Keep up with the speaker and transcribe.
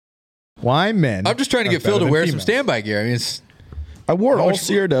Why men? I'm just trying to get Phil to wear some standby gear. I mean, I wore all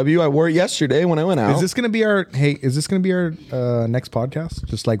CRW. I wore it yesterday when I went out. Is this going to be our next podcast?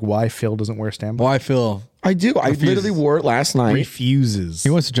 Just like why Phil doesn't wear standby? why Phil I do. I literally wore it last night. Refuses. he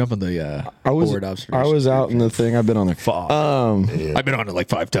wants to jump on the board observation. I was out in the thing. I've been on there. I've been on it like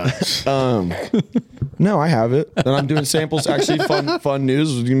 5 times. No, I have it. And I'm doing samples. Actually, fun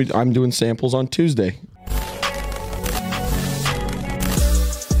news. I'm doing samples on Tuesday.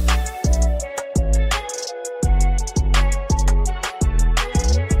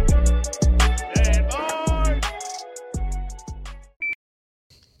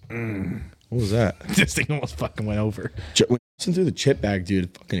 What was that? This thing almost fucking went over. Listen through the chip bag, dude.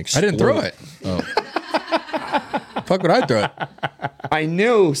 It fucking I didn't throw exploded. it. Oh. Fuck would I throw it? I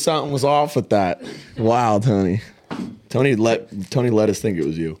knew something was off with that. Wow, Tony. Tony let us think it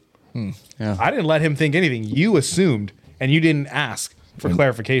was you. Yeah. I didn't let him think anything. You assumed, and you didn't ask for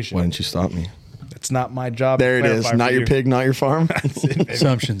clarification. Why didn't you stop me? It's not my job. There it to is. clarify Not for your you. pig, not your farm.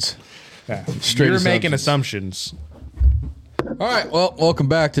 Assumptions. Yeah. Straight You're assumptions. making assumptions. All right. Well, welcome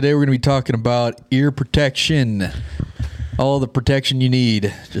back. Today we're going to be talking about ear protection. All the protection you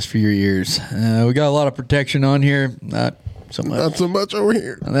need just for your ears. We got a lot of protection on here. Not so much. Not so much over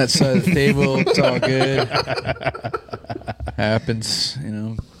here. On that side of the table, it's all good. Happens, you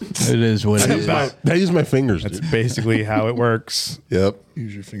know. It is what it is. I use my fingers, That's dude. basically how it works. Yep.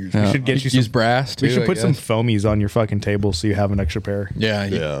 Use your fingers. Yeah. We should get you use some brass too. We should I put some guess. foamies on your fucking table so you have an extra pair. Yeah,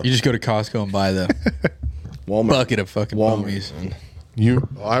 Yeah. You just go to Costco and buy the Walmart. bucket of fucking foamies. man.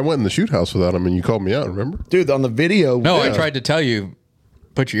 I went in the shoot house without him, and you called me out. Remember? Dude, on the video. No, I tried to tell you,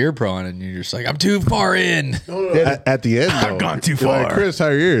 put your ear pro on, and you're just like, I'm too far in. At the end, though, I've gone too you're like, far. Chris, how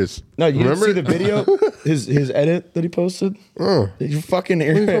are your ears? No, you remember didn't see the video? his edit that he posted? Your fucking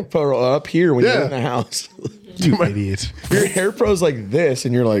hair pro up here when you're Yeah. in the house. You idiot. Your hair pro's like this,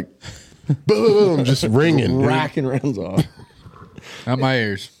 and you're like Boom, just ringing. dude. racking rounds off. Not my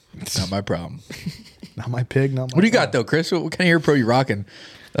ears. Not my problem. Not my pig, not my What do you got, though, Chris? What kind of ear pro you rocking?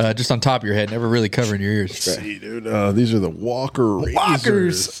 Just on top of your head, never really covering your ears. See, dude, these are the Walker razors.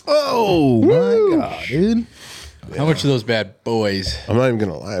 Walkers. Oh, my God, dude. How much are those bad boys? I'm not even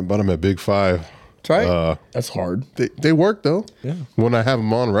gonna lie. I bought them at Big Five. That's right. That's hard. They work though. Yeah. When I have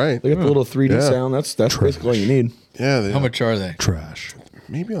them on right. They got the little 3D Yeah. sound. That's basically all you need. Yeah. They How much are they? Trash.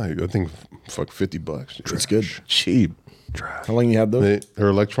 Maybe like I think fuck $50. Dude. That's good. Cheap. How long you had those? They're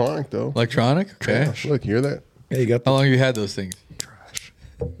electronic though. Electronic? Okay. Look, you hear that? Yeah, you got How long have you had those things?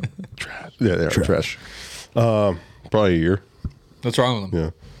 Trash. Yeah, they're trash. Probably a year. What's wrong with them?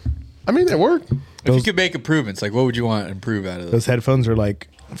 Yeah. I mean, they work. If you could make improvements, like what would you want to improve out of those? Those headphones are like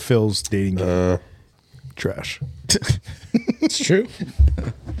Phil's dating game. Trash. It's true.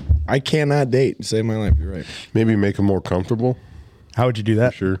 I cannot date to save my life. You're right. Maybe make them more comfortable. How would you do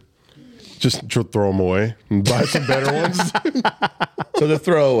that? Sure. Just throw them away and buy some better ones. So they're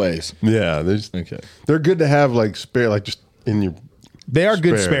throwaways. Yeah, they're good to have like spare, like just in your. They are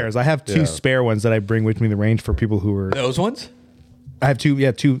good Spare. spares. I have two Yeah. spare ones that I bring with me to the range for people who are. Those ones? I have two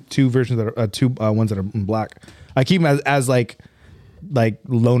versions that are two ones that are in black. I keep them as like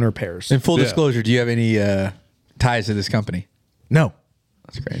loaner pairs. In full Yeah. disclosure, do you have any ties to this company? No,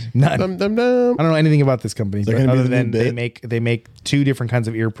 That's crazy. none. Dum, dum, dum. I don't know anything about this company, but gonna be other the new than bit? they make two different kinds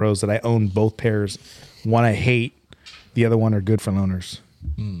of ear pros that I own both pairs. One I hate, the other one are good for loaners.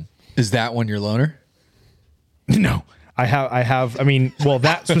 Is that one your loaner? No, I have. I mean, well,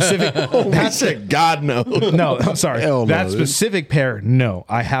 that specific. That's it. God no. No, I'm sorry. Hell no, That dude. specific pair, no.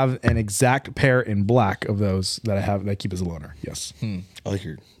 I have an exact pair in black of those that I have that I keep as a loaner. Yes. I like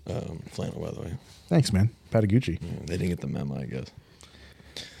your flannel, by the way. Thanks, man. Patagucci. They didn't get the memo, I guess.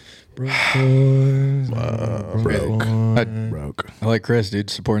 Broke. I like Chris, dude,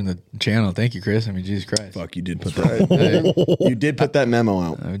 supporting the channel. Thank you, Chris. I mean, Jesus Christ. Fuck, you did put that. You did put that memo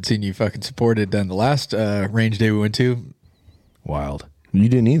out. I haven't seen you fucking supported on the last range day we went to. Wild. You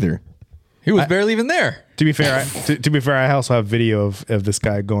didn't either. He was barely even there. To be fair, to be fair, I also have video of this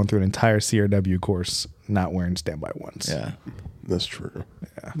guy going through an entire CRW course not wearing standby ones. Yeah. That's true.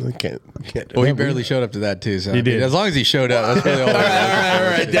 Yeah. I can't do Well, he that. barely showed up to that too. So He did. As long as he showed up, that's really all. All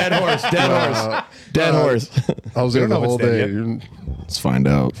right. Dead horse. Dead horse. I was there the know if whole it's dead day. yet. dude. Let's find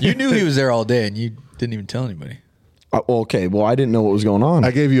out. You knew he was there all day, and you didn't even tell anybody. Okay, well, I didn't know what was going on.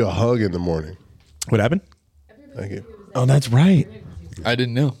 I gave you a hug in the morning. What happened? I gave. Oh, that's right. I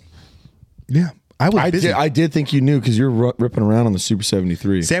didn't know. Yeah, I was busy. I did think you knew because you're ripping around on the Super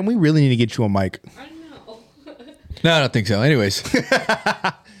 73. Sam, we really need to get you on mic. I know. No, I don't think so. Anyways.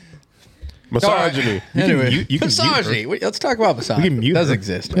 Misogyny. Anyway, you can misogyny. Wait, let's talk about misogyny. We can mute Doesn't her.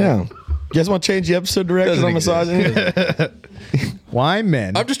 exist. Yeah. You guys want to change the episode direction Doesn't on exist. misogyny? Why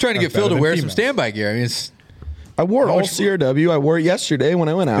men? I'm just trying to are get Phil better to than wear some females. standby gear. I mean, it's I wore all CRW. I wore it yesterday when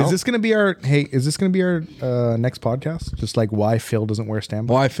I went out. Is this gonna be our next podcast? Just like why Phil doesn't wear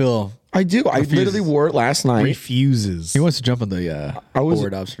standby? why Phil I do. I literally wore it last night. Refuses. he wants to jump on the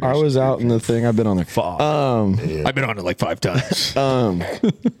forward I observation. was out in the thing. I've been on there. I've been on it like 5 times.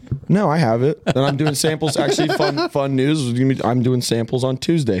 No, I have it, and I'm doing samples. Actually, fun news. I'm doing samples on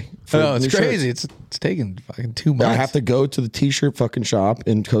Tuesday. Oh, it's new crazy. shirts. It's taking fucking 2 months. I have to go to the t-shirt fucking shop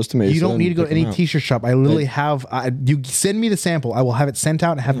in Costa Mesa. You don't need to go to and pick any them out. t-shirt shop. I literally have. You send me the sample. I will have it sent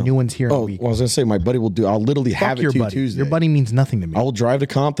out and have new ones here in a Oh, week. well, I was gonna say my buddy will do. I'll literally Fuck have it your to you buddy. Tuesday. Your buddy means nothing to me. I will drive to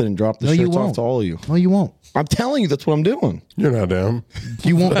Compton and drop the No, you shirts off won't. to all of you. No, you won't. I'm telling you, that's what I'm doing. You're not down.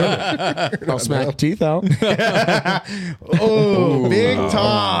 You won't. Do it. I'll smack your teeth out. Oh, big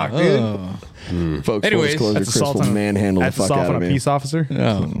talk, dude. Folks, Anyways, full disclosure, That's Chris assault will on manhandle the That's fuck assault out on of a me. peace officer.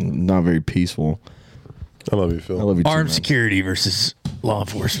 Not very peaceful. I love you, Phil. I love you too, Armed man. security versus law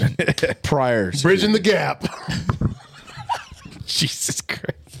enforcement. Prior. Bridging the gap. Jesus Christ.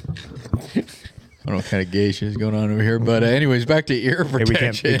 I don't know what kind of gay shit is going on over here, but anyways, back to ear Hey,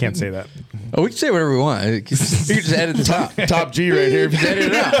 protection. we can't say that. Oh, we can say whatever we want. You can just edit this out. Top G right here.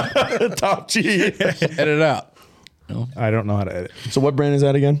 Edit it out. Top G. Edit it out. I don't know how to edit. So what brand is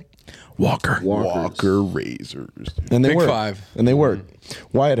that again? Walker. Walker razors. Dude. And they Big work. Five. And they work.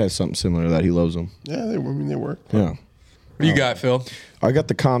 Wyatt has something similar to that. He loves them. Yeah, they work. Yeah. What do you got, Phil? I got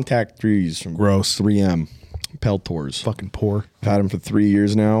the Contact 3s from Gross. 3M. Peltors. Fucking poor. I've had them for 3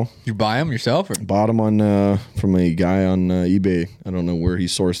 years now. Did you buy them yourself? Or? Bought them on from a guy on eBay. I don't know where he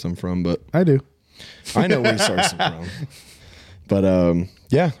sourced them from, but I do. I know where he sourced them from. But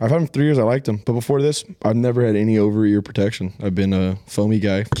yeah, I've had them 3 years. I liked them. But before this, I've never had any over ear protection. I've been a foamy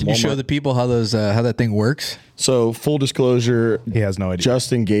guy. Can you show the people how those how that thing works? So full disclosure, He has no idea.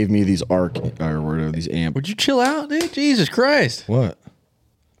 Justin gave me these these amp. Would you chill out, dude? Jesus Christ. What?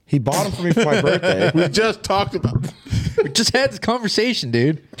 He bought them for me for my birthday. We just talked about. We just had this conversation,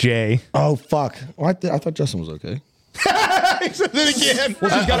 dude. Jay. Oh fuck! Well, I thought Justin was okay. He said it again.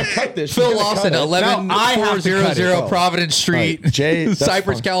 Well, she's got to cut this. Phil Lawson, Now I have to cut 11400 it. Providence Street, Right, Jay, that's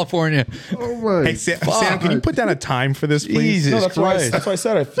Cypress, fine. California. Oh my! Hey, Sam, can you put down a time for this, please? Jesus No, that's why. Christ. That's why I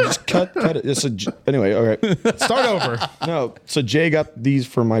said I just cut it. It's anyway, all right. Start over. No, so Jay got these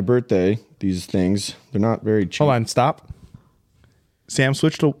for my birthday. These things, they're not very cheap. Hold on. Stop. Sam,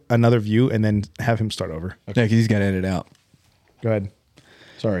 switch to another view and then have him start over. Yeah, because he's got to edit out. Oh, Go ahead.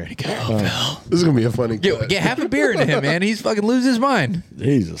 Sorry. This is gonna be a funny. cut. Get half a beer into him, man. He's fucking losing his mind.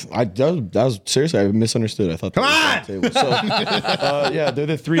 Jesus, that was seriously. I misunderstood. I thought. Come on. So, yeah, they're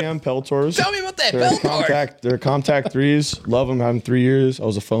the 3M Peltors. Tell me about that They're Peltor. They're Contact 3s. Love them. Had them 3 years. I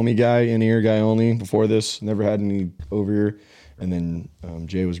was a foamy guy, in-ear guy only. Before this, never had any over-ear. And then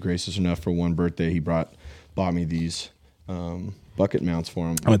Jay was gracious enough for one birthday. He bought me these bucket mounts for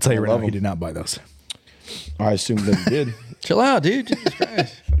him. I'm going to tell you I right now, love he them. did not buy those. I assumed that he did. Chill out, dude. Jesus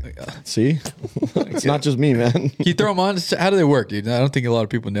Christ. See? It's not just me, man. Can you throw them on? How do they work, dude? I don't think a lot of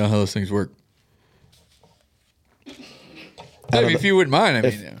people know how those things work. I mean, if you wouldn't mind, I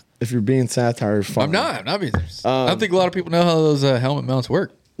mean, If you're being satire, fine. I'm not. I don't think a lot of people know how those helmet mounts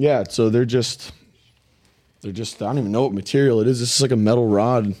work. Yeah, so they're just I don't even know what material it is. It's just like a metal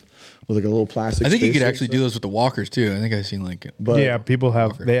rod with like a little plastic. I think you could spacer. actually do those with the walkers too. I think I've seen like But yeah, people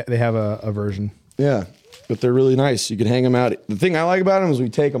have they have a version. yeah, but they're really nice. You can hang them out. The thing I like about them is when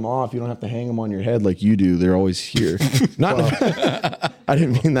you take them off, you don't have to hang them on your head like you do. They're always here. Not. I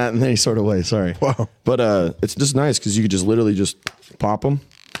didn't mean that in any sort of way. Sorry. Wow. But it's just nice because you could just literally just pop them.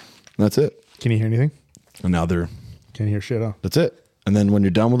 And that's it. Can you hear anything? And now they're. Can you hear shit? Oh. That's it. And then when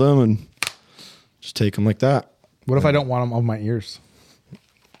you're done with them, and just take them like that. What if I don't want them on my ears?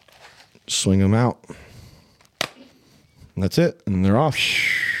 Swing them out. And that's it. And they're off.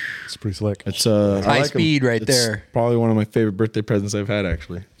 It's pretty slick. It's High I like 'em. speed right It's there. Probably one of my favorite birthday presents I've had,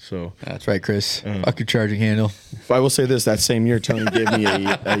 actually. So That's right, Chris. Fuck your charging handle. I will say this: that same year, Tony gave me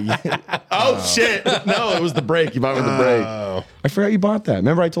a oh shit! No, it was the brake. You bought me the brake. I forgot you bought that.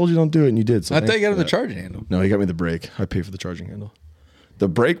 Remember, I told you don't do it, and you did. So I thought thanks you got for him the that. charging handle. No, he got me the brake. I paid for the charging handle. The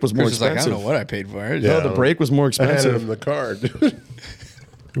brake was more Chris is like, I expensive. don't know what I paid for it. No, the brake was more I handed expensive. him the card. Dude.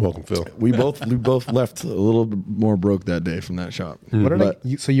 You're welcome, Phil. We both left a little bit more broke that day from that shop. What did But-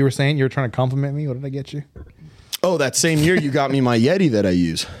 so you were saying you were trying to compliment me? What did I get you? Oh, that same year you got me my Yeti that I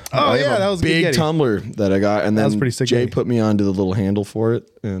use. Oh, I have yeah, a that was a good big Yeti. tumbler that I got, and then was pretty sick Jay Yeti. put me onto the little handle for it,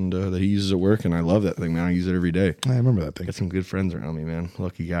 and that he uses at work, and I love that thing, man. I use it every day. I remember that thing. Got some good friends around me, man.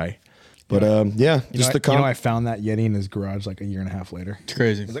 Lucky guy. But yeah, just the I found that Yeti in his garage like a year and a half later. It's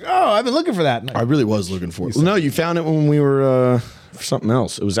crazy. Like, oh, I've been looking for that. I really was looking for it. Well, no, you found it when we were for something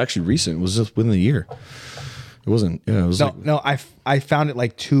else. It was actually recent. It was just within a year. It wasn't. Yeah, it was I found it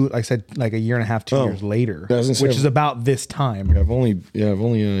like a year and a half, 2 years later, I was gonna say, which is about this time. I've only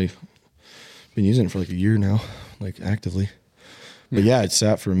been using it for like a year now, like actively. But yeah, it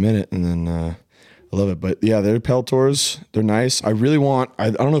sat for a minute, and then I love it. But yeah, they're Peltors. They're nice. I really want. I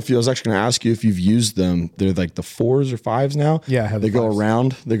don't know if I was actually going to ask you if you've used them. They're like the 4s or 5s now. Yeah, I have they the go 5s.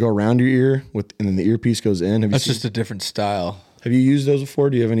 around. They go around your ear and then the earpiece goes in. That's just a different style. Have you used those before?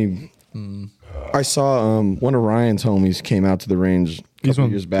 Do you have any? I saw one of Ryan's homies came out to the range a couple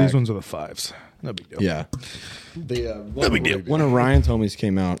years back. These ones are the 5s. No big deal. Yeah. One of Ryan's homies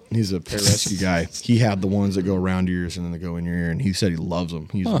came out. He's a pararescue guy. He had the ones that go around your ears and then they go in your ear, and he said he loves them.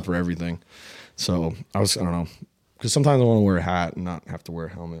 He uses them for everything. So I don't know, because sometimes I want to wear a hat and not have to wear a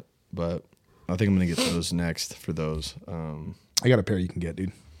helmet. But I think I'm gonna get those next for those. I got a pair you can get,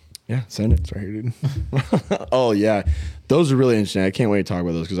 dude. Yeah, send it. It's right here, dude. Oh yeah, those are really interesting. I can't wait to talk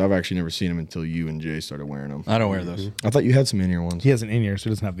about those because I've actually never seen them until you and Jay started wearing them. I don't wear those. I thought you had some in-ear ones. He has an in-ear, so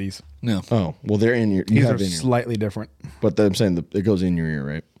he doesn't have these. No. Oh well, they're in your. You These have are in-ear, slightly different. but I'm saying it goes in your ear,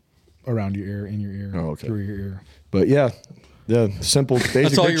 right? Around your ear, in your ear, Oh, okay. through your ear. But yeah, simple, basic.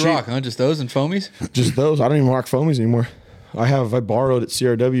 That's all they're you cheap. rock, huh? Just those and foamies? Just those. I don't even rock foamies anymore. I borrowed at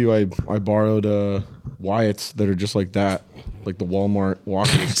CRW. I borrowed Wyatt's that are just like that, like the Walmart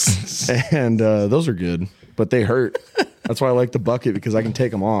walkers, and those are good, but they hurt. That's why I like the bucket, because I can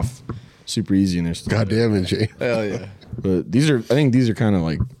take them off super easy, and they're still God damn it, Jay. Hell yeah. But I think these are kind of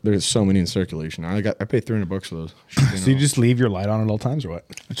like, there's so many in circulation. I paid $300 for those. So you just leave your light on at all times, or what?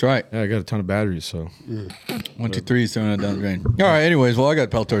 That's right. Yeah, I got a ton of batteries, so 1, 2, 3 is throwing it down the drain. All right. Anyways, well, I got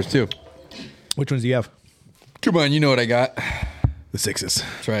Peltors too. Which ones do you have? Come on, you know what I got. The 6s.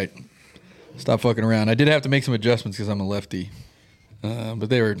 That's right. Stop fucking around. I did have to make some adjustments because I'm a lefty, but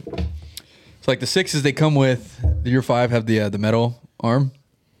they were. It's like the 6s they come with. The Year 5 have the metal arm.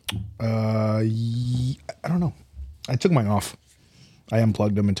 I don't know. I took mine off. I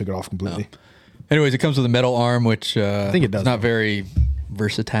unplugged them and took it off completely. Anyways, it comes with a metal arm, which I think it does. It's not very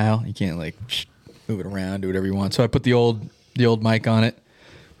versatile. You can't like move it around, do whatever you want. So I put the old mic on it.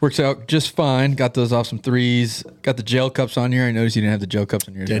 Works out just fine. Got those off some 3s. Got the gel cups on here. I noticed you didn't have the gel cups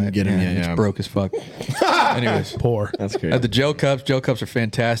on yours. Didn't get 'em yet, It's yeah. broke as fuck. Anyways, Poor. that's I great. have the gel cups. Gel cups are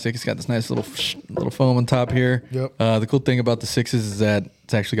fantastic. It's got this nice little foam on top here. Yep. The cool thing about the 6s is that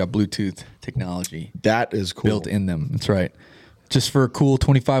it's actually got Bluetooth technology That is cool. built in them. That's right. Just for a cool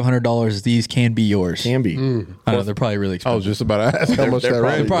 $2,500, these can be yours. Can be. I know they're probably really I expensive. was just about to ask how much they're that probably-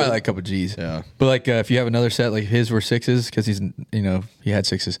 They're ran. probably like a couple G's. Yeah. But like if you have another set, like his were 6s, because he had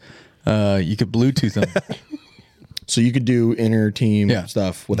 6s. You could Bluetooth them So you could do inner team Yeah.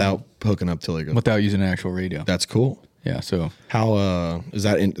 stuff without hooking up till they go. without using an actual radio. That's cool. Yeah. So How is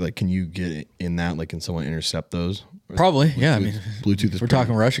that in, like? Can you get in that? Like, can someone intercept those? probably, yeah. I mean, Bluetooth is we're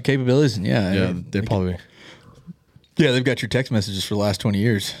talking Russia capabilities, and Yeah, they probably they've got your text messages for the last 20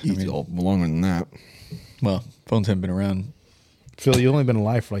 years. I mean, longer than that. well, phones haven't been around. Phil, you've only been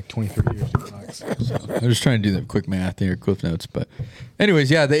alive for like 20, 30 years. I'm just trying to do the quick math here, Cliff Notes. But, anyways,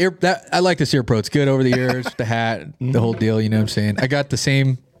 yeah, I like this Ear Pro. It's good over the ears, the hat, the whole deal. You know what I'm saying? I got the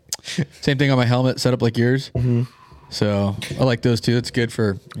same thing on my helmet, set up like yours. So I like those too. It's good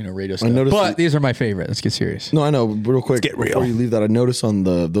for radio stuff. noticed But that- these are my favorite. Let's get serious. No, I know. But real quick, get real. before you leave that, I noticed on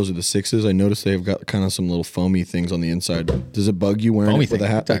those are the 6s. I noticed they've got kind of some little foamy things on the inside. Does it bug you wearing Foamy it with a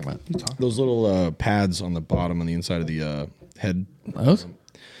thing? hat? What are you talking about? Those little pads on the bottom on the inside of the head. Those?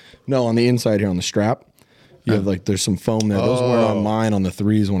 No, on the inside here on the strap. You have like there's some foam there. Those weren't on mine on the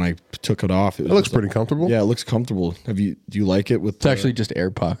 3s when I took it off. It looks pretty comfortable. Yeah, it looks comfortable. Do you like it with? It's actually just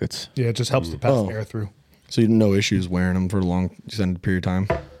air pockets. Yeah, it just helps to pass Oh. air through. So you had no issues wearing them for a long extended period of time.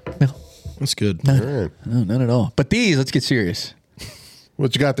 No, That's good. All right. no, none at all. But these, let's get serious.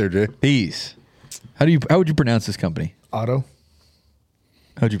 What you got there, Jay? These. How would you pronounce this company? Auto.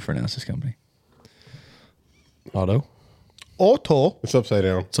 How would you pronounce this company? Auto. Auto. It's upside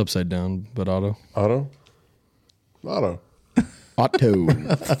down. It's upside down, but auto. Auto. Auto. Auto.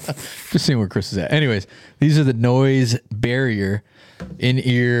 Just seeing where Chris is at. Anyways, these are the noise barrier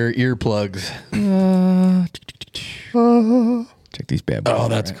in-ear earplugs. Check these bad boys. Oh, out,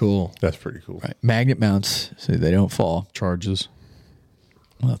 that's right? cool. That's pretty cool. Right. Magnet mounts so they don't fall. Charges.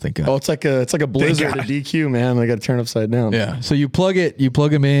 Well, thank God. Oh, it's like a blizzard, a God. DQ, man. I got to turn upside down. Yeah. So you plug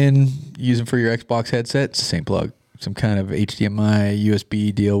them in, use them for your Xbox headset. It's the same plug. Some kind of HDMI,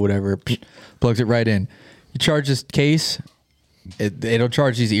 USB deal, whatever. Plugs it right in. You charge this case. It'll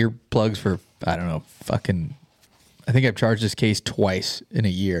charge these earplugs for, I don't know, I think I've charged this case twice in a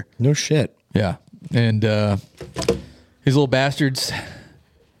year. No shit. Yeah. And these little bastards,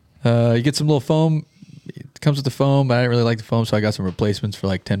 you get some little foam. It comes with the foam, but I didn't really like the foam, so I got some replacements for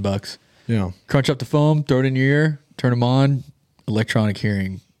like $10. Yeah. Crunch up the foam, throw it in your ear, turn them on, electronic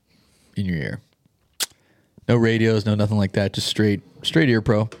hearing in your ear. No radios, no nothing like that. Just straight Ear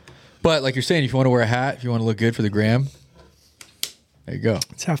Pro. But like you're saying, if you want to wear a hat, if you want to look good for the gram, there you go.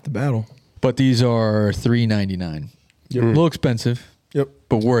 It's half the battle. But these are $3.99. A little expensive. Yep.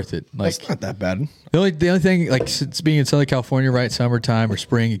 But worth it. Like That's not that bad. the only thing, like it's being in Southern California, right? Summertime or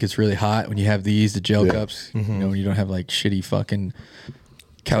spring, it gets really hot when you have these, the gel cups. You know, when you don't have like shitty fucking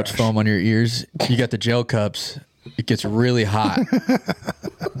couch foam on your ears. You got the gel cups. It gets really hot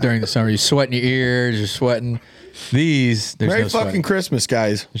during the summer. You sweat in your ears. You're sweating. These, there's Merry no fucking sweating. Christmas,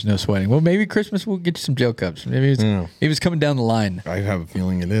 guys. There's no sweating. Well, maybe Christmas we'll get you some gel cups. Maybe it's coming down the line. I have a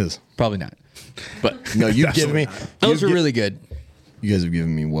feeling it is. Probably not. But No, you've given me. those are really good. You guys have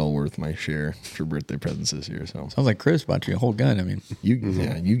given me well worth my share for birthday presents this year. So Sounds like Chris bought you a whole gun. I mean, you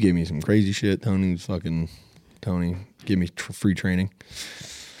gave me some crazy shit. Tony gave me free training.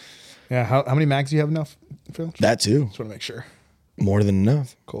 Yeah. How many mags do you have now, Phil? That too. Just want to make sure. More than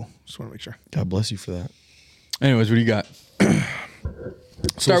enough. Cool. Just want to make sure. God bless you for that. anyways, what do you got?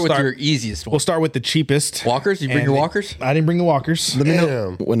 Start with start- your easiest one. We'll start with the cheapest. Walkers? You bring And your the- walkers? I didn't bring the walkers. Let me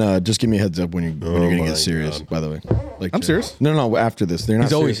know Damn. when. Just give me a heads up when you're gonna my get serious. God. By the way, like I'm serious. No. After this, they're not.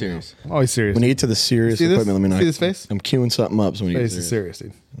 He's always serious. serious. I'm always serious. When you get to the serious See this? equipment, let me know. See this face? I'm queuing something up. So when you get Face is serious.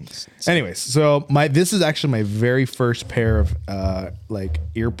 serious, dude. Anyways, so this is actually my very first pair of like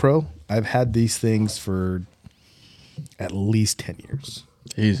Ear Pro. I've had these things for at least 10 years.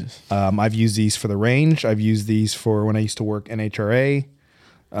 Jesus. I've used these for the range. I've used these for when I used to work NHRA.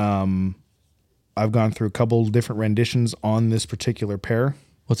 I've gone through a couple different renditions on this particular pair.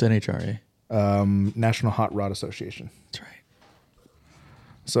 What's NHRA? National Hot Rod Association. That's right.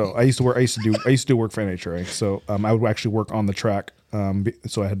 So I used to do work for NHRA. So I would actually work on the track.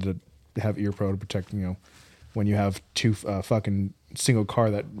 So I had to have Ear Pro to protect, when you have two fucking single car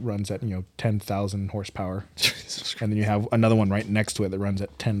that runs at 10,000 horsepower, and then you have another one right next to it that runs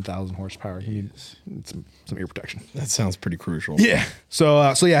at 10,000 horsepower. You need some ear protection. That sounds pretty crucial. Yeah.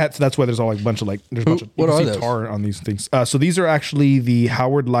 So so that's why there's all like a bunch of there's a bunch of What you can are see those? tar on these things. So these are actually the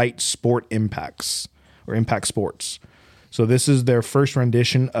Howard Light Sport Impacts or Impact Sports. So this is their first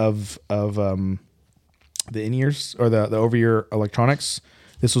rendition of the in-ears or the over-ear electronics.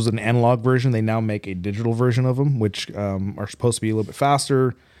 This was an analog version. They now make a digital version of them, which are supposed to be a little bit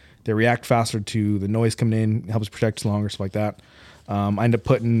faster. They react faster to the noise coming in, helps protect us longer, stuff like that. I ended up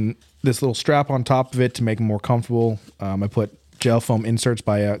putting this little strap on top of it to make them more comfortable. I put gel foam inserts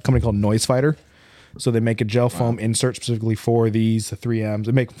by a company called Noise Fighter. So they make a gel foam insert specifically for these, the 3Ms.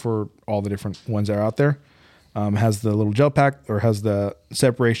 They make them for all the different ones that are out there. Has the little gel pack or has the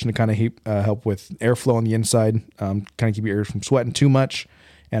separation to kind of help with airflow on the inside, kind of keep your ears from sweating too much.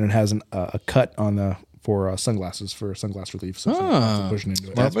 And it has a cut on for sunglasses for sunglass relief. So it's pushing into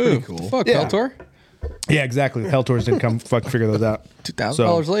it. That's pretty cool. Fuck, Yeah. Peltor? Yeah, exactly. Peltors didn't come fucking figure those out.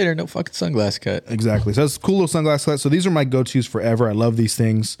 $2,000 later, no fucking sunglass cut. Exactly. So that's a cool little sunglass cut. So these are my go-tos forever. I love these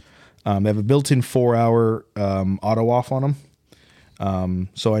things. They have a built-in 4-hour auto off on them.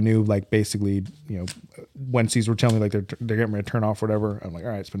 So I knew basically, once these were telling me they're getting ready to turn off or whatever, I'm like, all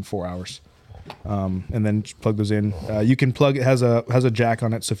right, it's been 4 hours. And then just plug those in. You can plug it has a jack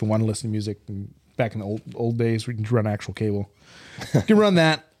on it, so if you want to listen to music back in the old days, we can run actual cable. You can run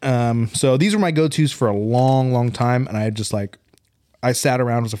that. So these are my go-tos for a long time, and I sat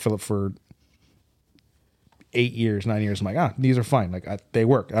around with a Philip for 8 years, 9 years. I'm like, these are fine. They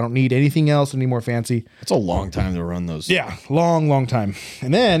work. I don't need anything else, any more fancy. It's a long time to run those. Yeah, long time.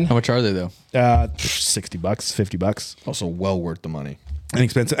 And then How much are they, though? $60, $50. Also well worth the money.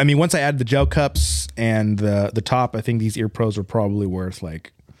 Inexpensive. I mean, once I add the gel cups and the top, I think these Ear Pros are probably worth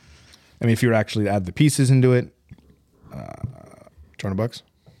if you were actually to add the pieces into it, $200.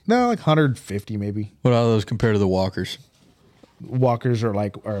 no, 150 maybe. What are those compared to the walkers? Walkers are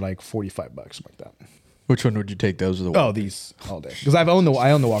like $45, something like that. Which one would you take, those or the Oh, walkers? these all day because I own the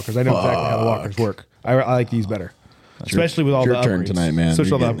walkers. I know exactly how the walkers work. I like these better, especially with all the your turn upgrades. tonight, man. Especially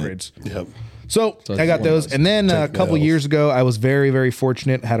You're all the getting upgrades. Yep. So I got those, and then a couple years ago, I was very, very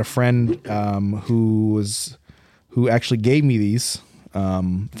fortunate. Had a friend who actually gave me these. A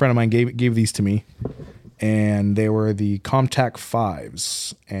friend of mine gave these to me, and they were the Comtac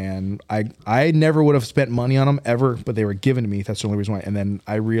 5s, and I never would have spent money on them ever, but they were given to me. That's the only reason why. And then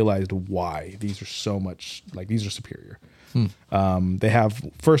I realized why these are so much these are superior. They have,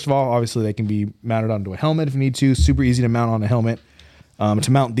 first of all, obviously they can be mounted onto a helmet if you need to. Super easy to mount on a helmet.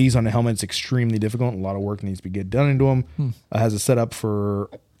 To mount these on a helmet is extremely difficult. A lot of work needs to get done into them. Has a setup for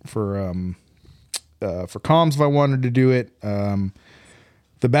comms if I wanted to do it.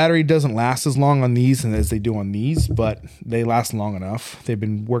 The battery doesn't last as long on these as they do on these, but they last long enough. They've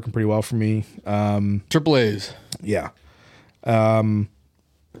been working pretty well for me. Triple A's. Yeah.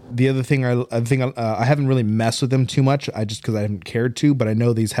 The other thing I haven't really messed with them too much. Because I haven't cared to, but I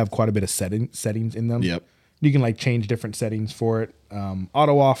know these have quite a bit of settings in them. Yep. You can like change different settings for it.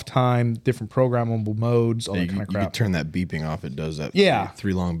 Auto off time, different programmable modes, all that kind of You crap. can turn that beeping off. It does that. Yeah.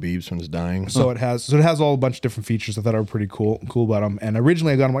 Three long beeps when it's dying. So it has all a bunch of different features I thought were pretty cool about them. And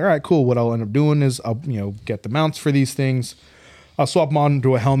originally I got them like, all right, cool. What I'll end up doing is I'll get the mounts for these things. I'll swap them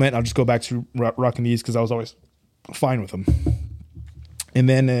onto a helmet. And I'll just go back to rocking these because I was always fine with them. And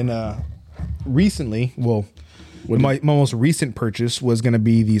then recently, my most recent purchase was going to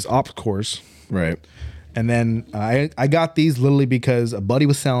be these opt cores. Right. And then I got these literally because a buddy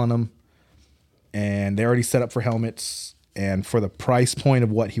was selling them, and they already set up for helmets. And for the price point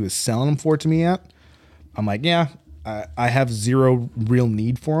of what he was selling them for to me at, I'm like, yeah, I have zero real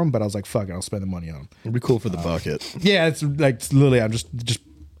need for them, but I was like, fuck it, I'll spend the money on them. It'd be cool for the bucket. Yeah, it's literally I just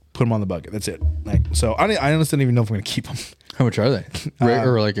put them on the bucket. That's it. Like, so I honestly don't even know if I'm gonna keep them. How much are they?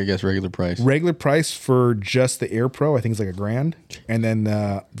 Or like I guess regular price. Regular price for just the Ear Pro, I think it's like $1,000, and then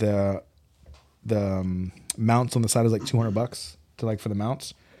the mounts on the side is like $200 for the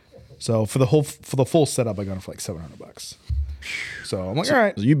mounts. So for the full setup, I got it for like $700. So I'm like, all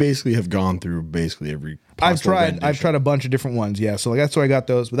right. So you basically have gone through basically every. I've tried rendition. a bunch of different ones. Yeah. So like that's why I got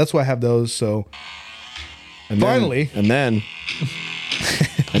those, but that's why I have those. So finally, and then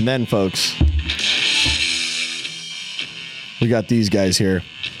folks, we got these guys here.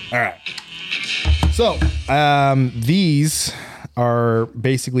 all right. So these are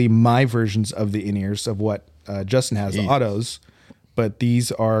basically my versions of the in-ears of what Justin has, the autos, but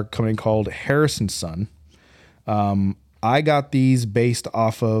these are a company called Harrison Son. I got these based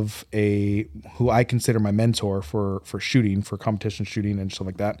off of who I consider my mentor for shooting, for competition shooting and stuff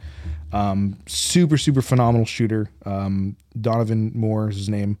like that. Super, super phenomenal shooter. Donovan Moore is his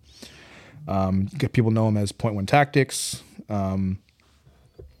name. People know him as Point One Tactics.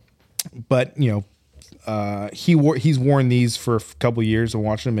 But he's worn these for a couple of years and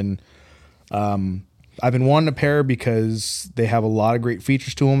watched them, and I've been wanting a pair because they have a lot of great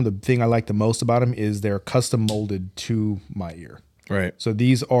features to them. The thing I like the most about them is they're custom molded to my ear. Right. So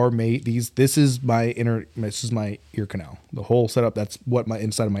these are made. This is my ear canal. The whole setup. That's what my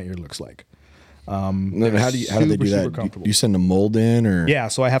inside of my ear looks like. And then how do they do super that? comfortable. Do you send a mold in or? Yeah.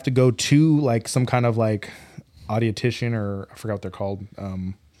 So I have to go to like some kind of like audiotician, or I forgot what they're called.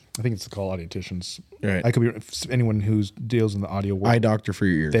 I think it's called audioticians. Right. I could be anyone who deals in the audio world. Eye doctor for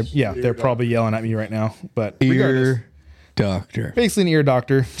your ears. They're probably yelling at me right now. But Ear doctor. basically an ear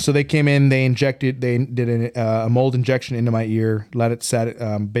doctor. So they came in, they did a mold injection into my ear, let it set.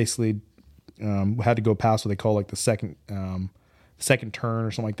 Basically, had to go past what they call like the second turn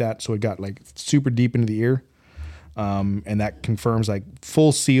or something like that. So it got like super deep into the ear. And that confirms like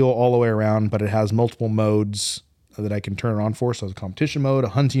full seal all the way around, but it has multiple modes that I can turn it on for. So it's a competition mode, a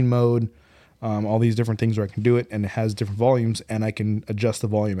hunting mode, all these different things where I can do it, and it has different volumes, and I can adjust the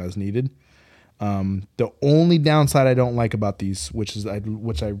volume as needed. The only downside I don't like about these, which I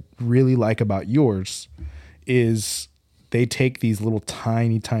really like about yours, is they take these little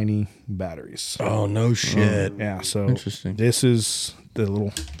tiny batteries. Oh no shit! Yeah, so Interesting. This is the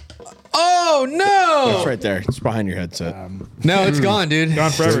little. Oh no! It's right there. It's behind your headset. No, it's gone, dude. Gone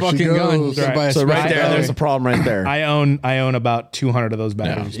forever. It's fucking She gone. goes. Right. Buy a So right special there, battery. there's a problem right there. I own about 200 of those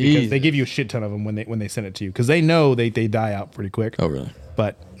batteries Yeah. because they give you a shit ton of them when they send it to you, because they know they die out pretty quick. Oh really?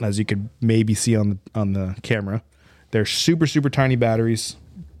 But as you could maybe see on the camera, they're super tiny batteries,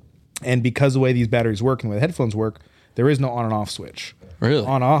 and because of the way these batteries work and the way the headphones work, there is no on and off switch. Really?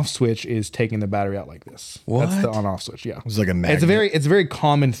 On off switch is taking the battery out like this. What? That's the on off switch. Yeah, It's like a magnet. It's a very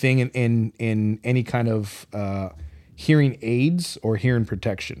common thing in any kind of hearing aids or hearing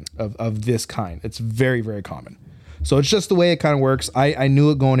protection of this kind. It's very common. So it's just the way it kind of works. I knew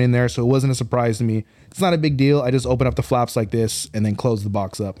it going in there, so it wasn't a surprise to me. It's not a big deal. I just open up the flaps like this and then close the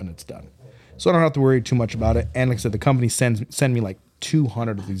box up, and it's done. So I don't have to worry too much about it. And like I said, the company send me like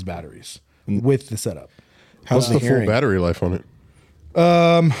 200 of these batteries with the setup. How's What's the full hearing? battery life on it?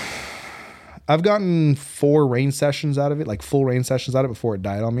 I've gotten 4 rain sessions out of it, like full rain sessions out of it before it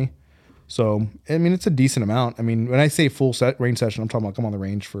died on me. So, I mean, it's a decent amount. I mean, when I say full rain session, I'm talking about I'm on the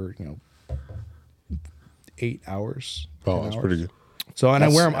range for, 8 hours. Oh, 10 that's hours. pretty good. So, and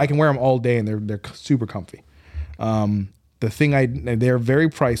I can wear them all day, and they're super comfy. They're very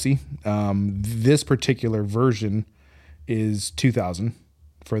pricey. This particular version is $2,000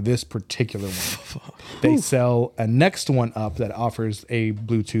 for this particular one. They sell a next one up that offers a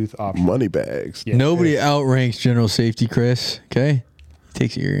Bluetooth option. Money bags. Yeah. Nobody outranks general safety, Chris. Okay.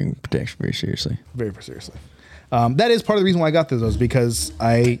 Takes hearing protection very seriously. Very seriously. That is part of the reason why I got those, because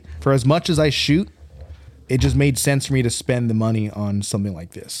for as much as I shoot, it just made sense for me to spend the money on something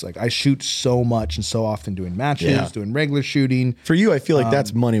like this. Like I shoot so much and so often doing matches, doing regular shooting. For you, I feel like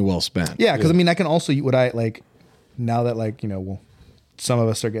that's money well spent. Yeah, because I mean, I can also what I like now that like well, some of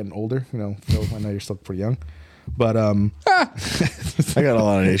us are getting older. Phil, I know you're still pretty young, but I got a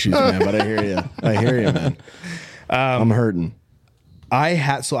lot of issues, man. But I hear you, man. I'm hurting.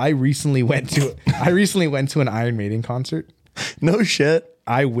 I recently went to an Iron Maiden concert. No shit.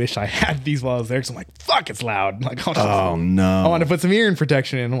 I wish I had these while I was there because I'm like, fuck, it's loud. I'm like, oh no. I want to put some hearing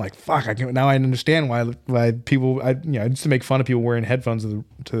protection in. I'm like, fuck, now I understand why people, I used to make fun of people wearing headphones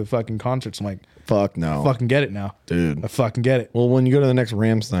to the fucking concerts. I'm like, fuck no. I fucking get it now. Dude. I fucking get it. Well, when you go to the next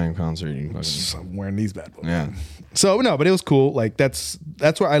Rammstein concert, you fucking... So I'm wearing these bad boys. Yeah. So no, but it was cool. Like that's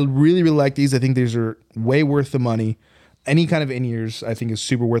where I really, really like these. I think these are way worth the money. Any kind of in-ears I think is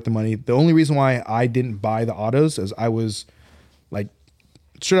super worth the money. The only reason why I didn't buy the autos is I was like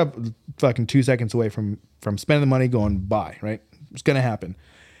straight up fucking 2 seconds away from spending the money going buy, right? It's going to happen.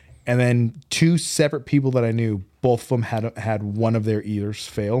 And then two separate people that I knew, both of them had one of their ears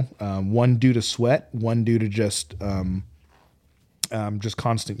fail. One due to sweat, one due to just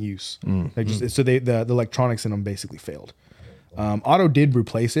constant use. So the electronics in them basically failed. Auto did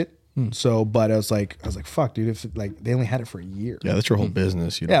replace it. So, but I was like, fuck, dude, if like they only had it for a year. Yeah, that's your whole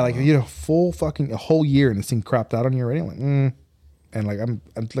business. You Yeah, like a whole year and this thing crapped out on you already. I'm like,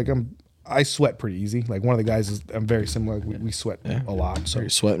 and I sweat pretty easy. Like one of the guys I'm very similar. We sweat a lot. So you're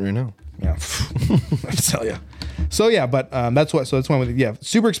sweating right now. Yeah, I tell you. So yeah, but that's why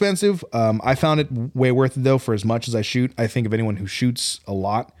super expensive. I found it way worth it though for as much as I shoot. I think of anyone who shoots a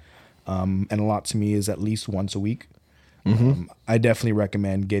lot, and a lot to me is at least once a week. I definitely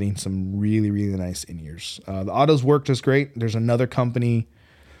recommend getting some really, really nice in-ears. The autos work just great. There's another company.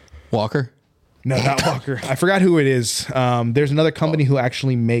 Walker? No, not Walker. I forgot who it is. There's another company who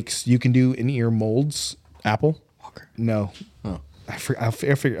actually makes, you can do in-ear molds. Apple? Walker. No. Oh. I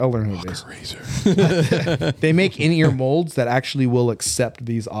figure I'll learn who it is. Razor. They make in-ear molds that actually will accept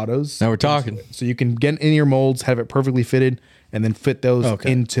these autos. Now we're talking. So you can get in-ear molds, have it perfectly fitted, and then fit those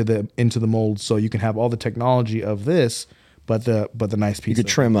into the mold, so you can have all the technology of this, but the nice piece. You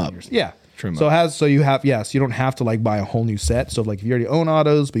could trim up. Yeah. Trim so up. it has so you have so you don't have to like buy a whole new set. So like if you already own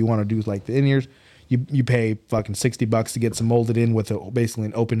autos, but you want to do like the in-ears, you pay fucking $60 to get some molded in with basically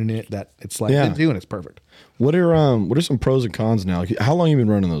an open in it that it's like into, and it's perfect. What are some pros and cons now? How long have you been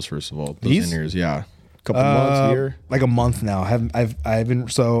running those? First of all, those in-ears, yeah, a couple months, a year, like a month now. I've been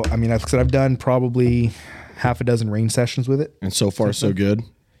so I mean I've done probably half a dozen range sessions with it, and so far so good.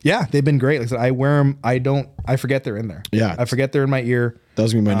 Yeah, they've been great. Like I said, I wear them. I forget they're in there. Yeah, I forget they're in my ear. That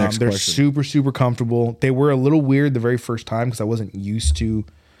was gonna be my next question. They're super, super comfortable. They were a little weird the very first time because I wasn't used to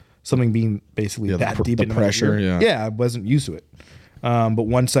something being basically that deep into pressure. My ear. Yeah, I wasn't used to it. But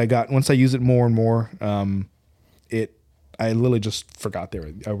once I use it more and more, I literally just forgot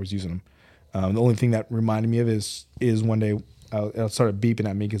I was using them. The only thing that reminded me of is one day it started beeping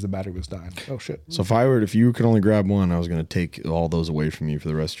at me because the battery was dying. Oh shit! So if you could only grab one, I was going to take all those away from you for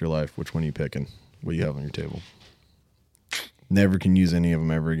the rest of your life. Which one are you picking? What do you have on your table? Never can use any of them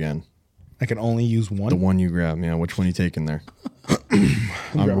ever again. I can only use one. The one you grab, yeah. Which one are you taking there?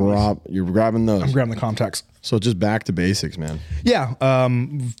 You're grabbing those. I'm grabbing the contacts. So just back to basics, man. Yeah.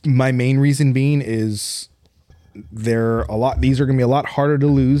 My main reason being is these are going to be a lot harder to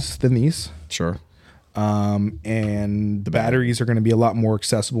lose than these. Sure. And the batteries are going to be a lot more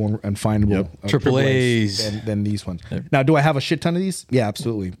accessible and findable. AAAs than these ones. Now, do I have a shit ton of these? Yeah,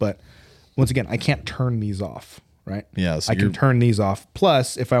 absolutely. But once again, I can't turn these off, right? Yeah. So I can turn these off.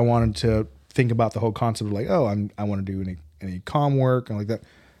 Plus, if I wanted to think about the whole concept of like, I want to do any comm work and like that,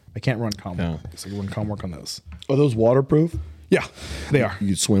 I can't run comm work. So I can run comm work on those. Are those waterproof? Yeah, they are. You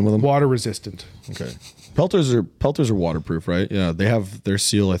could swim with them? Water resistant. Okay. Pelters are waterproof, right? Yeah, they have their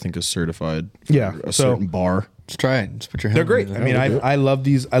seal. I think is certified. For a certain bar. Let's try it. Just put your hand. They're great. I mean, I love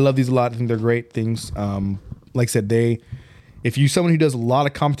these. I love these a lot. I think they're great things. Like I said, if you're someone who does a lot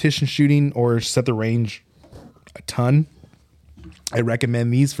of competition shooting or set the range a ton, I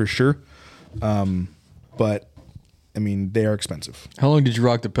recommend these for sure. But I mean, they are expensive. How long did you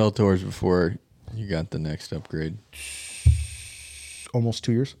rock the Peltors before you got the next upgrade? Almost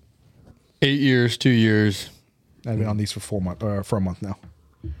 2 years. 8 years, 2 years. I've been on these for a month now.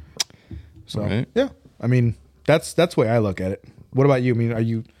 So right. Yeah, I mean that's the way I look at it. What about you? I mean, are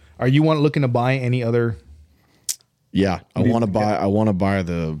you looking to buy any other? Yeah, I want to buy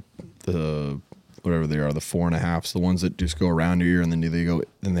the whatever they are, the 4.5s, the ones that just go around your ear and then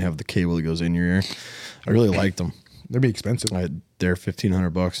they have the cable that goes in your ear. I really like them. They'd be expensive. They're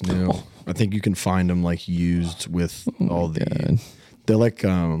 $1,500 new. I think you can find them like used with all the. They're like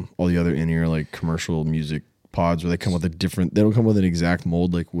all the other in-ear like commercial music pods where they come with a different. They don't come with an exact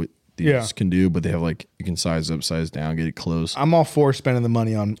mold like what these can do, but they have like you can size up, size down, get it close. I'm all for spending the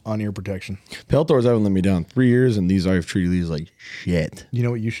money on ear protection. Peltors haven't let me down 3 years, and these I've treated these like shit. You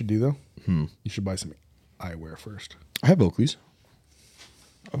know what you should do though? You should buy some eyewear first. I have Oakleys.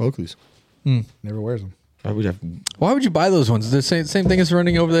 Never wears them. I would have. Why would you buy those ones? The same thing as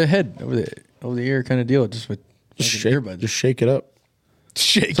running over the head, over the ear kind of deal, just with earbuds. Just shake it up.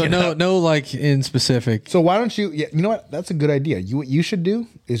 Shake So it no, up. no, like in specific. So why don't you? Yeah, you know what? That's a good idea. What you should do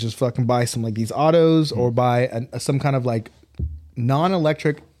is just fucking buy some like these autos or buy some kind of like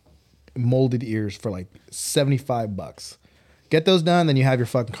non-electric molded ears for like $75. Get those done, then you have your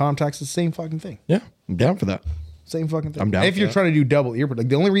fucking contacts. The same fucking thing. Yeah, I'm down for that. Same fucking thing. I'm down If for you're that. trying to do double ear, like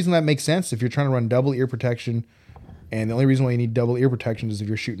the only reason that makes sense if you're trying to run double ear protection, and the only reason why you need double ear protection is if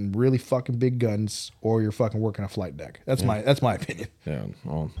you're shooting really fucking big guns or you're fucking working a flight deck. That's my opinion. Yeah,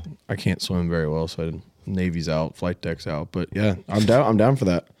 well, I can't swim very well, so Navy's out, flight deck's out. But yeah, I'm down for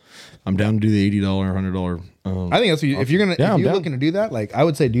that. I'm down to do the $80 or $100. I think that's what if you're I'm if you're down. looking to do that, like I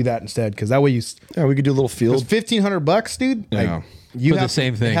would say do that instead because that way you. Yeah, we could do a little field. $1,500, dude. Like, Yeah. you For the have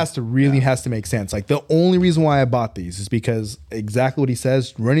same to, thing. It has to make sense. Like the only reason why I bought these is because exactly what he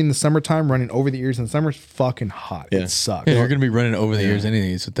says. Running in the summertime, running over the ears in the summer is fucking hot. Yeah. It sucks. Yeah, you're gonna be running over the ears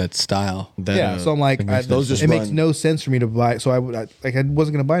anyways with that style. That, Yeah, so I'm like, those just it makes run- no sense for me to buy. So I wasn't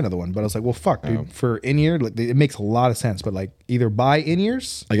gonna buy another one, but I was like, well, fuck, dude. For in ear, like, it makes a lot of sense. But like, either buy in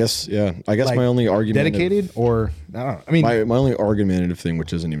ears, I guess like, my only argument dedicated, or I don't know. I mean, my only argumentative thing,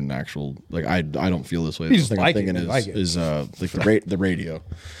 which isn't even actual, like I don't feel this way. You The just thing like I'm it, thinking you like it. is like the radio.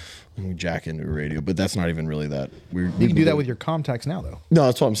 When we jack into a radio, but that's not even really that. you can do that with your contacts now, though. No,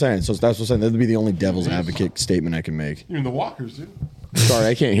 that's what I'm saying. So that's what I'm saying. That would be the only devil's advocate statement I can make. Even the walkers, dude. Sorry,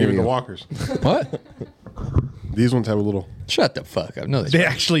 I can't hear Even you. the walkers. What? These ones have a little. Shut the fuck up. No, They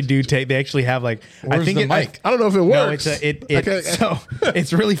actually do take. They actually have like. Where's I think the it, mic? I don't know if it No, works. so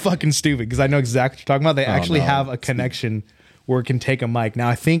it's really fucking stupid because I know exactly what you're talking about. They actually no. have a connection where it can take a mic. Now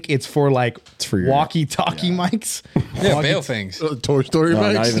I think it's for like for your- walkie-talkie mics. Yeah, fail things. Toy Story No,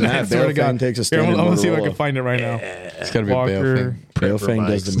 mics. not even that. I swear to Bailfang God. takes a Here, I'm standard gonna see if I Motorola. can find it right now. It's gotta be a bail Walker. thing. Bailfang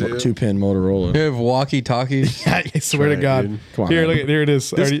does the mics, too. 2-pin Motorola. You have walkie talkies. I swear to Try it, God. dude. Come on, Here, man. look, there it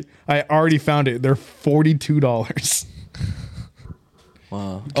is. I already found it. They're $42.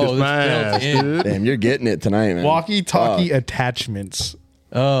 Wow. Kiss Oh, my this ass, built in. dude. Damn, you're getting it tonight, man. Walkie-talkie attachments.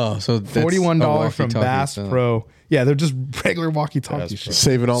 Oh, so that's $41 a from walkie-talkie, Bass so- Pro. Yeah, they're just regular walkie-talkie Bass shit. Pro.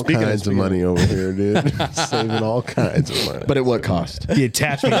 Saving all Speaking of- kinds of speaking of- money over here, dude. Saving all kinds of money. But at what cost? The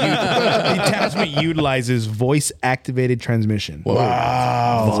attachment utilizes voice-activated transmission.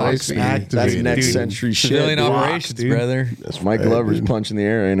 Wow. Voice activated. That's next Dude. century shit. Civilian dude. operations, dude. brother. That's Mike Glover's punching the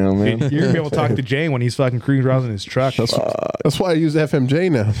air right now, man. You're gonna be able to talk to Jay when he's fucking cruising around in his truck. That's why I use FMJ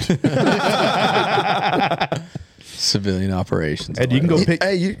now. Civilian operations. And you can go pick.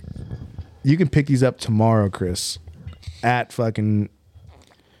 Hey, You can pick these up tomorrow, Chris, at the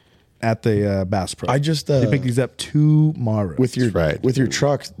Bass Pro. I just you pick these up tomorrow. with your That's right. with your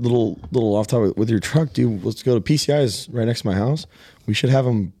truck, little off topic. With your truck, dude, let's go to PCI's right next to my house. We should have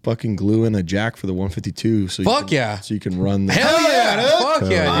them fucking glue in a jack for the 152. So Fuck yeah. so you can run. The, Hell yeah, dude. Fuck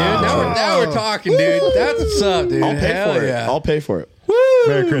yeah, dude. Now we're talking, dude. That's what's up, dude. I'll pay Hell for it. yeah. I'll pay for it.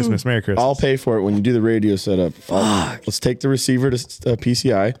 Merry Christmas, Merry Christmas. I'll pay for it when you do the radio setup. Fuck. Let's take the receiver to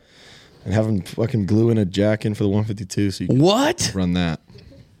PCI and have them fucking glue in a jack in for the 152 so you can What? run that.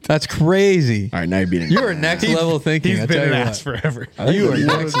 That's crazy. All right, now you're beating. You are next level thinking. He's I been tell an you ass what. forever. You are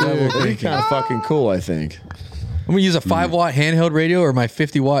next level That'd be thinking. kind of fucking cool, I think. I'm gonna use a 5-watt handheld radio or my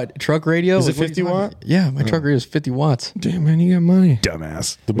 50-watt truck radio. Is it What are you 50 talking watt? about? Yeah, my truck radio is 50 watts. Damn, man, you got money.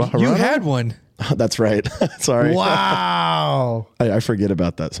 Dumbass. The You Baharano? had one. That's right. Sorry. Wow. I forget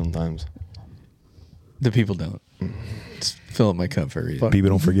about that sometimes. The people don't. Just fill up my cup for a reason. People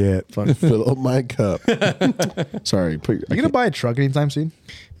don't forget. Fill up my cup. Sorry. You gonna buy a truck anytime soon?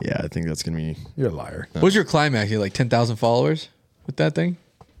 Yeah, I think that's gonna be. You're a liar. What was your climax? You had like 10,000 followers with that thing?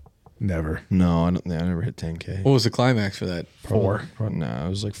 Never. No, I never hit 10K. What was the climax for that? 4. No, it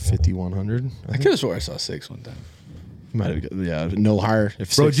was like 5,100. I could have swore I saw 6 one time. Might have, yeah, no higher.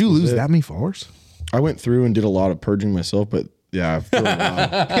 If Bro, 6 did you was lose it. that many followers? I went through and did a lot of purging myself, but yeah, I've for a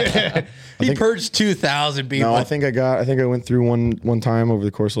while. He purged 2,000 people. No, I think I went through one time over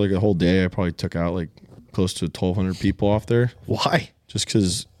the course of like a whole day. I probably took out like close to 1,200 people off there. Why? Just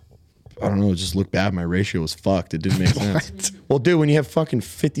because I don't know, it just looked bad. My ratio was fucked. It didn't make sense. Well, dude, when you have fucking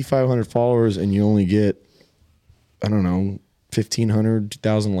 5,500 followers and you only get, I don't know, 1,500,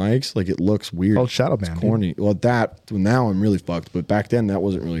 2,000 likes. Like, it looks weird. Called shadow ban, It's corny. Well, now I'm really fucked. But back then, that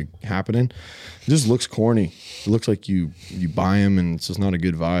wasn't really happening. It just looks corny. It looks like you buy them and it's just not a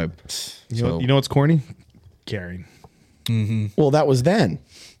good vibe. You know what's corny? Caring. Well, that was then.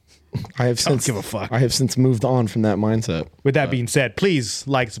 I have Don't since give a fuck. I have since moved on from that mindset. With that being said, please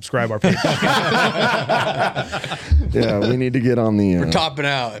like, subscribe our page. Yeah, we need to get on the. We're topping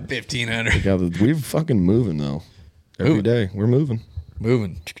out at 1,500. We're fucking moving though. Every day we're moving.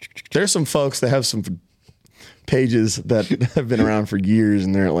 Moving. There's some folks that have some pages that have been around for years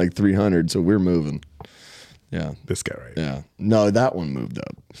and they're at like 300, so we're moving. Yeah, This guy right. yeah. No, that one moved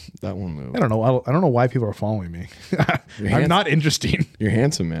up. That one moved. I don't know. I don't know why people are following me. I'm not interesting. You're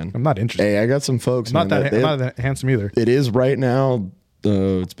handsome, man. I'm not interested. Hey, I got some folks. I'm man, I'm not that handsome either. It is right now.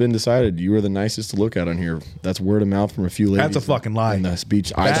 It's been decided you are the nicest to look at on here. That's word of mouth from a few ladies. That's a fucking lie. In the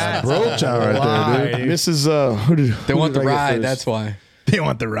speech, That's Bro, child right lie, there, dude. dude. Mrs. They want the who did I get ride. first? That's why. They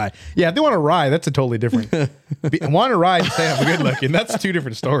want the ride. Yeah, if they want a ride, that's a totally different. Want a ride and say I'm good looking. That's two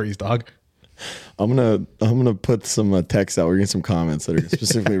different stories, dog. I'm gonna put some text out. We're getting some comments that are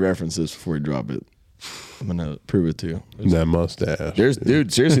specifically references before we drop it. I'm gonna prove it to you. That mustache.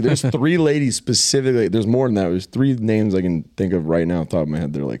 Dude, seriously, there's 3 ladies specifically. There's more than that. There's 3 names I can think of right now, off the top of my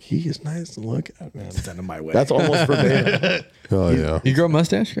head. They're like, he is nice to look at, man. Send them my way. That's almost verbatim. Oh yeah. You grow a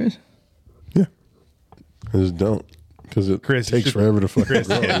mustache, Chris? Yeah. I just don't. Because it Chris, you takes should- forever to fucking Chris,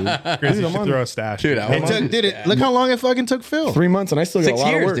 grow, dude. Chris, you should throw a stash. Dude, I want- Look how long it fucking took Phil. 3 months, and I still got 6 a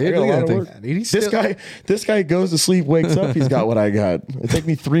lot years, of work. dude. I got a Look lot at of that work. thing. Dude, he's This still- guy goes to sleep, wakes up. He's got what I got. It took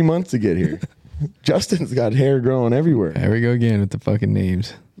me 3 months to get here. Justin's got hair growing everywhere. There we go again with the fucking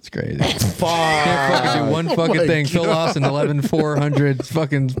names. It's crazy. Can't fucking do one fucking my thing. Phil Lawson, 11400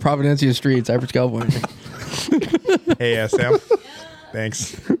 fucking Providencia Street, Cypress, California. Hey, Sam.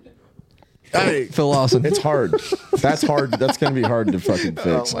 Thanks. Hey, Phil Lawson. it's hard. That's hard. That's gonna be hard to fucking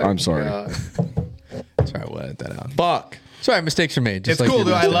fix. I'm sorry. Sorry, we'll edit that out. Fuck. Sorry, mistakes are made. Just It's like cool,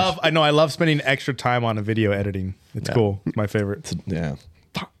 your dude. mustache. I love spending extra time on a video editing. It's cool. It's my favorite. Yeah.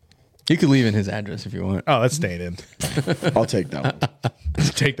 You could leave in his address if you want. Oh, that's staying in. I'll take that one.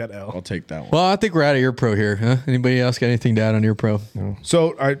 Take that L. I'll take that one. Well, I think we're out of Ear Pro here, huh? Anybody else got anything to add on Ear Pro?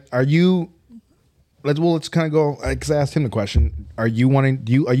 So are you? Let's kind of go because I asked him the question. Are you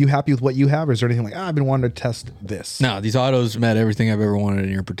happy with what you have, or is there anything like I've been wanting to test this? No, these autos met everything I've ever wanted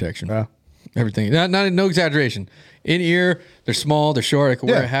in ear protection. Yeah. Everything. No exaggeration. In ear, they're small, they're short. I can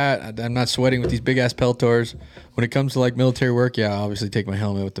wear Yeah. a hat. I'm not sweating with these big ass Peltors. When it comes to like military work, yeah, I obviously take my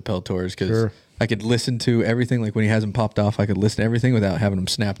helmet with the Peltors because Sure. I could listen to everything. Like when he has them popped off, I could listen to everything without having them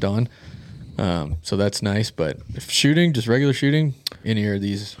snapped on. So that's nice. But if shooting, just regular shooting, in ear,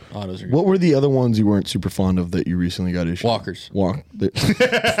 these autos are good. What were the other ones you weren't super fond of that you recently got issued? Walkers. There's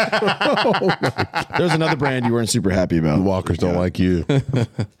another brand you weren't super happy about. The walkers don't like you.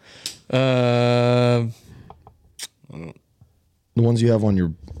 The ones you have on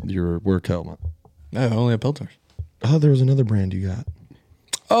your work helmet. No, only a Peltors. Oh, there was another brand you got.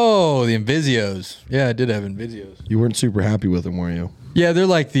 Oh, the Invisios. Yeah, I did have Invisios. You weren't super happy with them, were you? Yeah, they're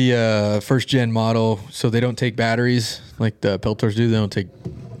like the first gen model, so they don't take batteries like the Peltors do. They don't take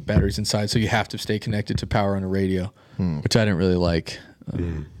batteries inside, so you have to stay connected to power on a radio, which I didn't really like.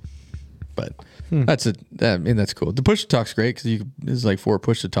 But that's cool. The push to talk's great because there's like 4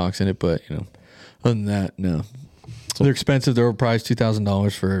 push to talks in it, but other than that, no. They're expensive. They're overpriced,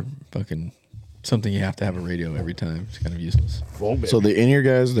 $2,000 for fucking something you have to have a radio every time. It's kind of useless. So the in-ear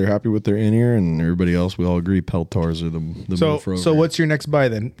guys, they're happy with their in-ear, and everybody else, we all agree Peltars are the move for over. So what's your next buy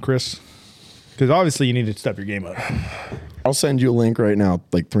then, Chris? Because obviously you need to step your game up. I'll send you a link right now,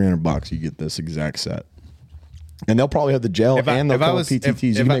 like $300. You get this exact set, and they'll probably have the gel and they'll come with PTTs.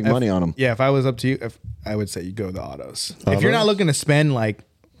 You can make money on them. Yeah, if I was up to you, I would say you go the autos. If you're not looking to spend like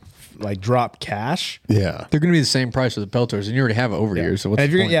drop cash. Yeah. They're going to be the same price with the Peltors, and you already have it over here. So what's And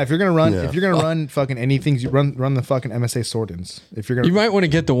if the you're point? if you're gonna run fucking anything, you run the fucking MSA sword-ins. If you're gonna You might want to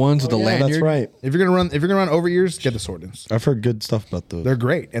get the ones with the lanyard. That's right. if you're gonna run over ears, get the sword-ins. I've heard good stuff about those. They're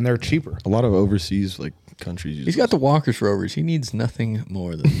great and they're cheaper. A lot of overseas countries use He's got the Walkers for overs. He needs nothing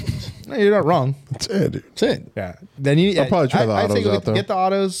more than those. No, you're not wrong. That's it, dude. That's it. Yeah. Then you. I'll probably try the I'd say autos out, though. get the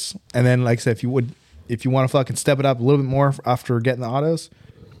autos, and then like I said, if you want to fucking step it up a little bit more after getting the autos,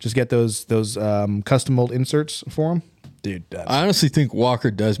 just get those custom mold inserts for them, dude. I honestly think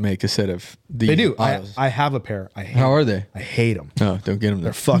Walker does make a set of the They do. autos. I have a pair. I hate How them. are they? I hate them. No, don't get them.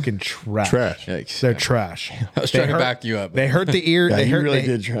 They're fucking trash. Trash. Yikes. They're trash. I was trying to back you up. They hurt the ear. Yeah, they you hurt, really they-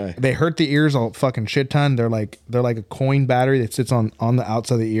 did try. They hurt the ears a fucking shit ton. They're like a coin battery that sits on the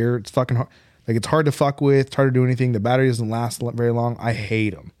outside of the ear. It's fucking hard. Like it's hard to fuck with. It's hard to do anything. The battery doesn't last very long. I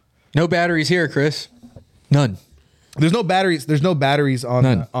hate them. No batteries here, Chris. None. There's no batteries. There's no batteries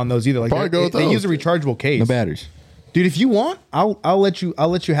None. on those either. Like Probably go with they those. use a rechargeable case. No batteries. Dude, if you want, I'll let you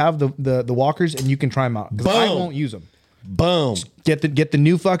have the walkers and you can try them out. 'Cause I Boom. won't use them. Boom. Get the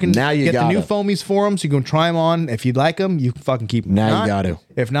new fucking Now you get the new gotta. foamies for them so you can try them on. If you'd like them, you can fucking keep them. Now you gotta.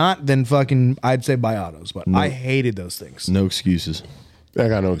 If not, then fucking I'd say buy autos. But I hated those things. No excuses. I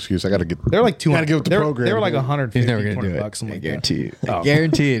got no excuse. I got to get. They're like 200. Gotta get with the they program, were like man. 150. He's never gonna do it. $200, something I like guarantee you. Oh. I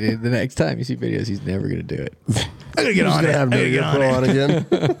guarantee it. The next time you see videos, he's never gonna do it. I gotta get Who's on gonna it. have I no gotta get Ear on Pro it. on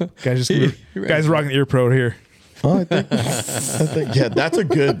again? Guys rocking the Ear Pro here. Oh, I think yeah,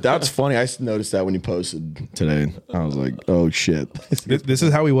 that's funny. I noticed that when you posted today. I was like, oh shit. This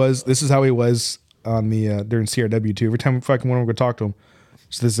is how he was. This is how he was on the during CRW too. Every time we fucking went over to go talk to him.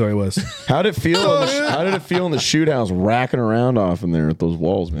 So this is how he was. How did it feel? How did it feel in the shootouts, racking around off in there with those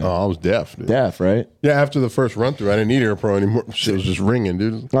walls, man? Oh, I was deaf, dude. Deaf, right? Yeah, after the first run through, I didn't need Ear Pro anymore. Shit was just ringing,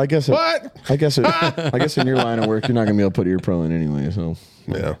 dude. I guess. What? I guess in your line of work, you're not gonna be able to put Ear Pro in anyway. So,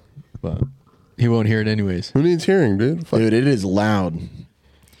 Yeah. but He won't hear it anyways. Who needs hearing, dude? Fuck. dude, it is loud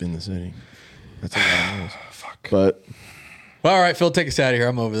in the city. That's a loud noise. Fuck. But Well, all right, Phil, take us out of here.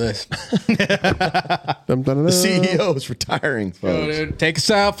 I'm over this. the CEO is retiring, folks. Take us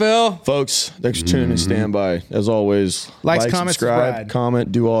out, Phil. Folks, thanks for tuning in. Stand by. As always, Likes, comment, subscribe.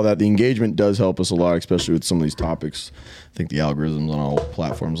 comment, do all that. The engagement does help us a lot, especially with some of these topics. I think the algorithms on all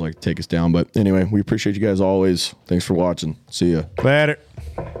platforms like to take us down. But anyway, we appreciate you guys always. Thanks for watching. See ya. Later.